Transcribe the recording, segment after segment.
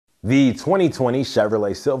The 2020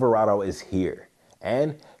 Chevrolet Silverado is here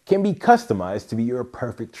and can be customized to be your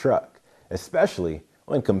perfect truck, especially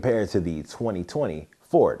when compared to the 2020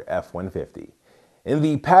 Ford F-150. In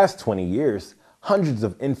the past 20 years, hundreds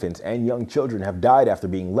of infants and young children have died after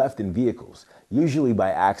being left in vehicles, usually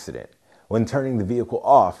by accident. When turning the vehicle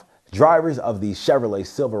off, drivers of the Chevrolet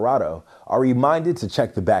Silverado are reminded to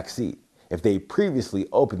check the back seat if they previously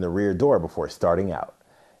opened the rear door before starting out.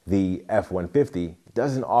 The F-150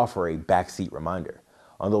 doesn't offer a backseat reminder.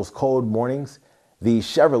 On those cold mornings, the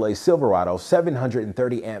Chevrolet Silverado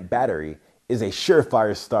 730 amp battery is a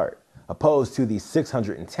surefire start, opposed to the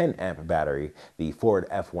 610 amp battery the Ford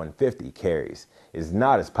F-150 carries, is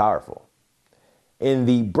not as powerful. In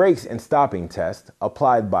the brakes and stopping test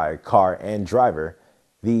applied by car and driver,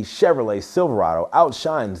 the Chevrolet Silverado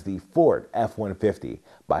outshines the Ford F-150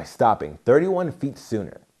 by stopping 31 feet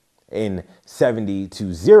sooner. In 70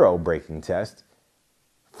 to 0 braking test,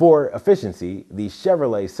 for efficiency, the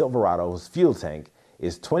Chevrolet Silverado's fuel tank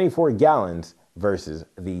is 24 gallons versus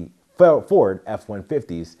the Ford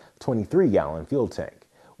F-150's 23-gallon fuel tank,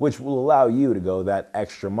 which will allow you to go that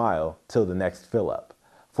extra mile till the next fill-up.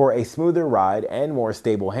 For a smoother ride and more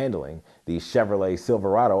stable handling, the Chevrolet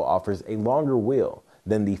Silverado offers a longer wheel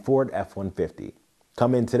than the Ford F-150.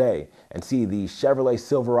 Come in today and see the Chevrolet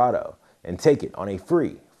Silverado and take it on a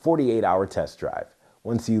free 48-hour test drive.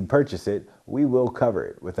 Once you purchase it, we will cover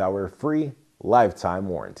it with our free lifetime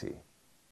warranty.